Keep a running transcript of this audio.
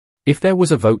If there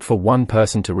was a vote for one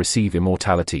person to receive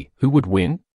immortality, who would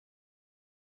win?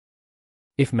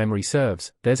 If memory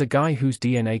serves, there's a guy whose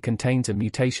DNA contains a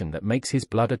mutation that makes his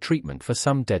blood a treatment for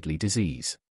some deadly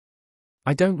disease.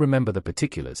 I don't remember the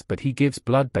particulars, but he gives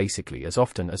blood basically as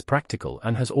often as practical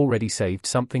and has already saved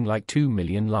something like 2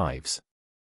 million lives.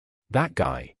 That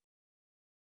guy.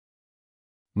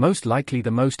 Most likely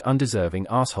the most undeserving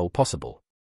asshole possible.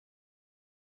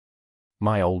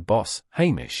 My old boss,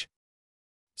 Hamish.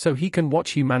 So he can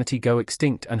watch humanity go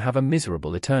extinct and have a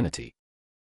miserable eternity.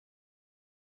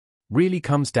 Really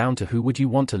comes down to who would you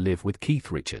want to live with,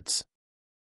 Keith Richards?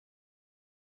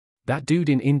 That dude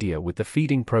in India with the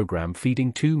feeding program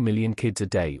feeding 2 million kids a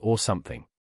day or something.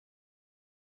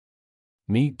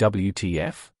 Me,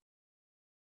 WTF?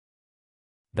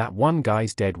 That one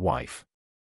guy's dead wife.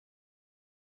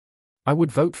 I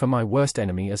would vote for my worst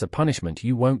enemy as a punishment.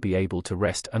 You won't be able to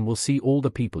rest and will see all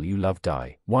the people you love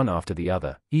die, one after the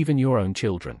other, even your own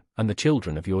children, and the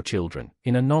children of your children,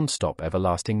 in a non-stop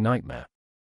everlasting nightmare.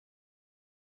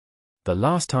 The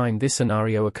last time this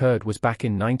scenario occurred was back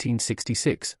in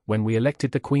 1966, when we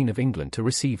elected the Queen of England to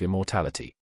receive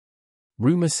immortality.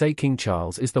 Rumors say King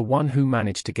Charles is the one who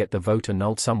managed to get the vote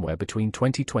annulled somewhere between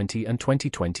 2020 and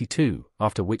 2022,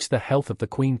 after which the health of the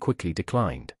Queen quickly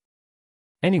declined.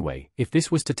 Anyway, if this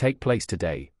was to take place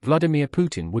today, Vladimir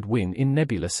Putin would win in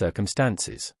nebulous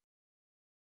circumstances.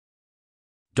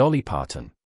 Dolly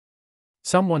Parton.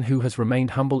 Someone who has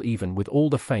remained humble even with all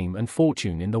the fame and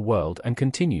fortune in the world and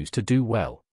continues to do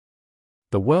well.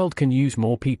 The world can use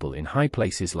more people in high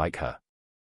places like her.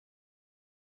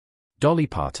 Dolly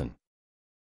Parton.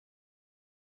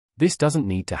 This doesn't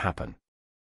need to happen.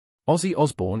 Ozzy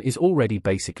Osbourne is already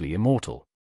basically immortal.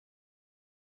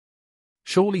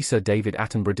 Surely Sir David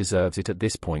Attenborough deserves it at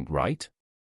this point, right?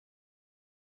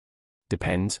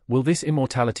 Depends, will this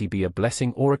immortality be a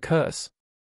blessing or a curse?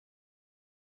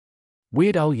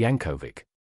 Weird Al Yankovic.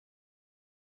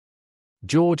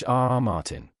 George R.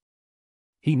 Martin.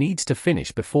 He needs to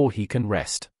finish before he can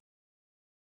rest.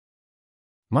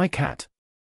 My cat.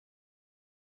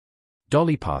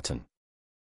 Dolly Parton.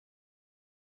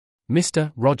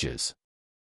 Mr. Rogers.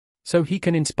 So he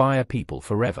can inspire people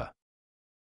forever.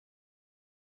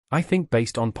 I think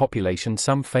based on population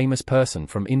some famous person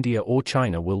from India or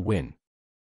China will win.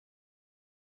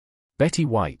 Betty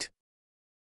White.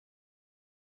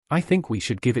 I think we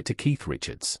should give it to Keith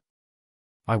Richards.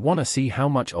 I wanna see how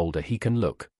much older he can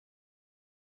look.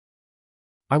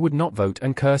 I would not vote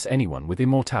and curse anyone with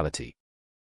immortality.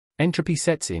 Entropy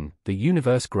sets in, the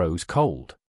universe grows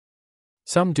cold.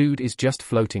 Some dude is just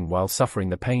floating while suffering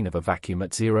the pain of a vacuum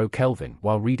at 0 Kelvin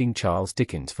while reading Charles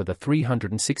Dickens for the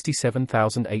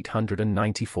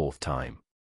 367,894th time.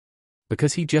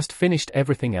 Because he just finished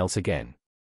everything else again.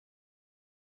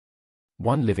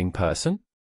 One living person?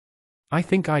 I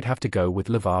think I'd have to go with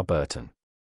LeVar Burton.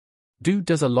 Dude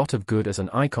does a lot of good as an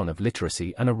icon of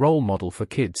literacy and a role model for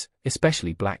kids,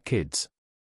 especially black kids.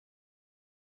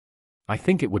 I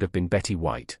think it would have been Betty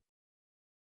White.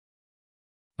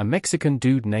 A Mexican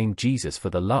dude named Jesus for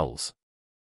the lulz.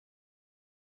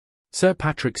 Sir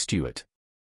Patrick Stewart.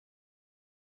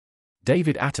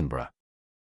 David Attenborough.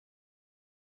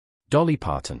 Dolly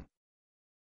Parton.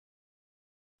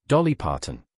 Dolly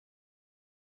Parton.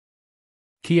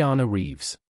 Keanu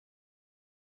Reeves.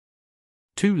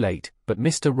 Too late, but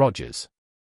Mr. Rogers.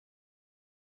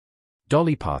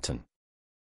 Dolly Parton.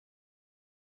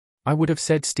 I would have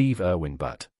said Steve Irwin,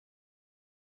 but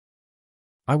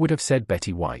I would have said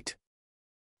Betty White.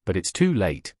 But it's too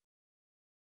late.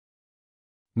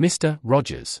 Mr.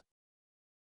 Rogers.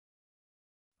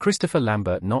 Christopher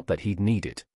Lambert, not that he'd need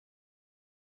it.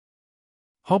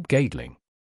 Hob Gadling.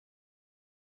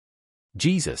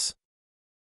 Jesus.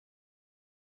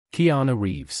 Keanu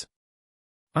Reeves.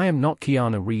 I am not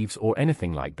Keanu Reeves or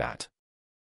anything like that.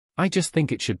 I just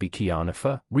think it should be Keanu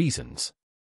for reasons.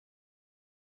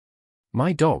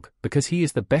 My dog, because he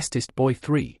is the bestest boy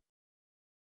 3.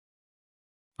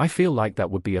 I feel like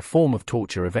that would be a form of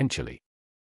torture eventually.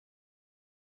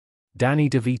 Danny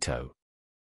DeVito.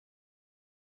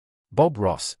 Bob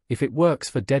Ross, if it works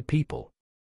for dead people.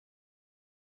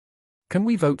 Can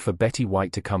we vote for Betty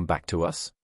White to come back to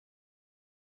us?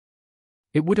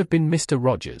 It would have been Mr.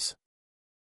 Rogers.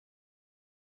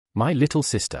 My little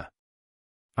sister.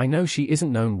 I know she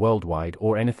isn't known worldwide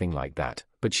or anything like that,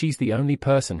 but she's the only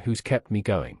person who's kept me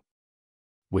going.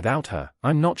 Without her,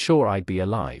 I'm not sure I'd be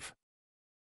alive.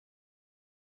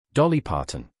 Dolly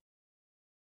Parton.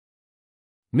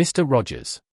 Mr.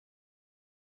 Rogers.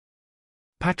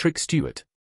 Patrick Stewart.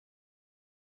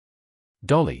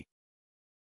 Dolly.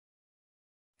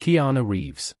 Keanu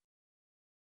Reeves.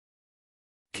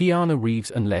 Keanu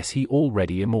Reeves unless he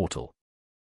already immortal.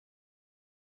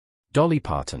 Dolly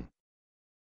Parton.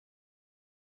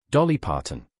 Dolly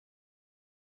Parton.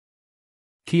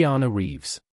 Keanu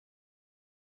Reeves.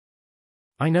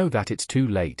 I know that it's too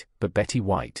late, but Betty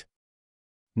White.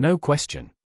 No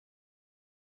question.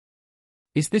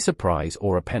 Is this a prize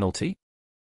or a penalty?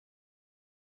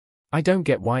 I don't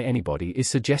get why anybody is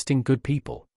suggesting good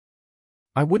people.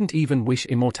 I wouldn't even wish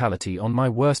immortality on my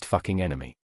worst fucking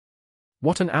enemy.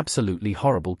 What an absolutely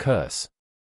horrible curse.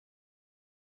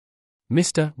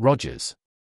 Mr. Rogers.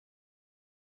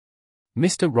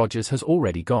 Mr. Rogers has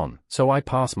already gone, so I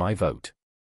pass my vote.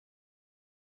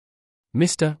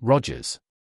 Mr. Rogers.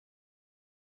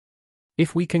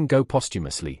 If we can go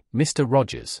posthumously, Mr.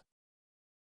 Rogers.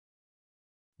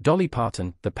 Dolly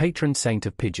Parton, the patron saint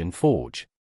of Pigeon Forge.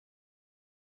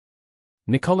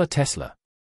 Nikola Tesla.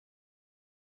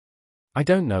 I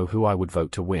don't know who I would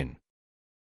vote to win.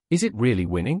 Is it really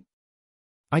winning?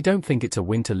 I don't think it's a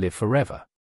win to live forever.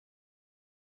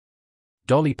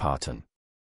 Dolly Parton.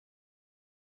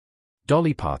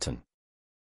 Dolly Parton.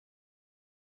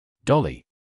 Dolly.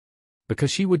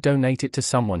 Because she would donate it to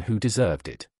someone who deserved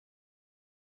it.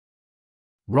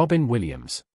 Robin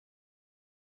Williams.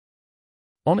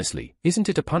 Honestly, isn't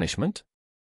it a punishment?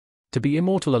 To be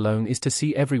immortal alone is to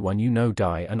see everyone you know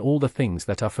die and all the things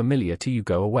that are familiar to you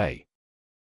go away.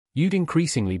 You'd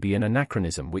increasingly be an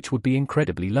anachronism, which would be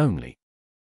incredibly lonely.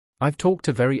 I've talked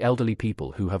to very elderly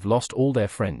people who have lost all their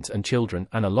friends and children,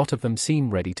 and a lot of them seem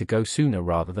ready to go sooner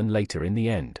rather than later in the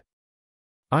end.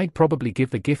 I'd probably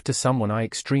give the gift to someone I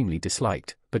extremely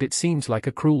disliked, but it seems like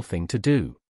a cruel thing to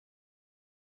do.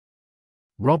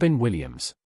 Robin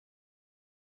Williams.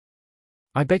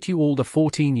 I bet you all the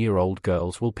 14-year-old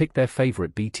girls will pick their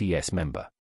favorite BTS member.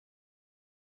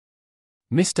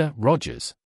 Mr.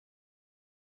 Rogers.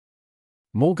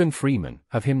 Morgan Freeman,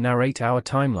 have him narrate our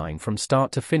timeline from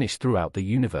start to finish throughout the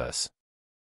universe.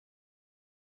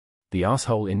 The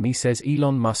asshole in me says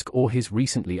Elon Musk or his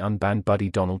recently unbanned buddy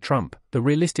Donald Trump. The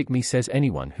realistic me says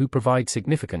anyone who provides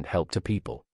significant help to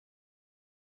people.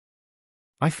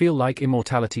 I feel like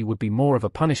immortality would be more of a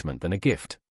punishment than a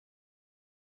gift.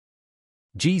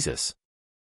 Jesus.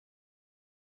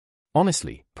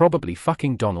 Honestly, probably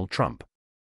fucking Donald Trump.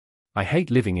 I hate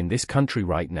living in this country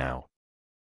right now.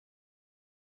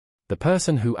 The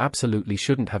person who absolutely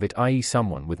shouldn't have it, i.e.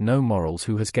 someone with no morals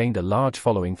who has gained a large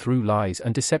following through lies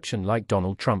and deception like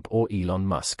Donald Trump or Elon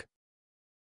Musk.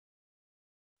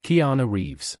 Keanu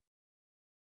Reeves.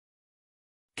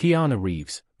 Keanu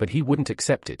Reeves, but he wouldn't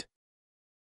accept it.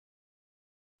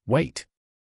 Wait.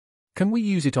 Can we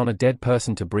use it on a dead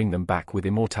person to bring them back with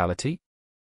immortality?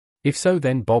 If so,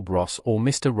 then Bob Ross or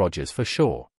Mr. Rogers for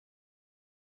sure.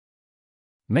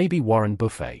 Maybe Warren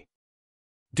Buffett.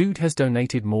 Dude has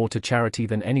donated more to charity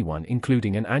than anyone,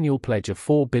 including an annual pledge of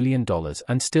 $4 billion,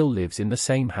 and still lives in the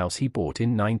same house he bought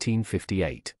in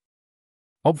 1958.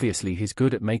 Obviously he's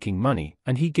good at making money,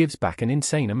 and he gives back an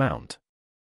insane amount.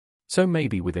 So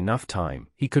maybe with enough time,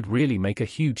 he could really make a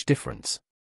huge difference.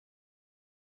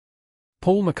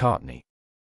 Paul McCartney.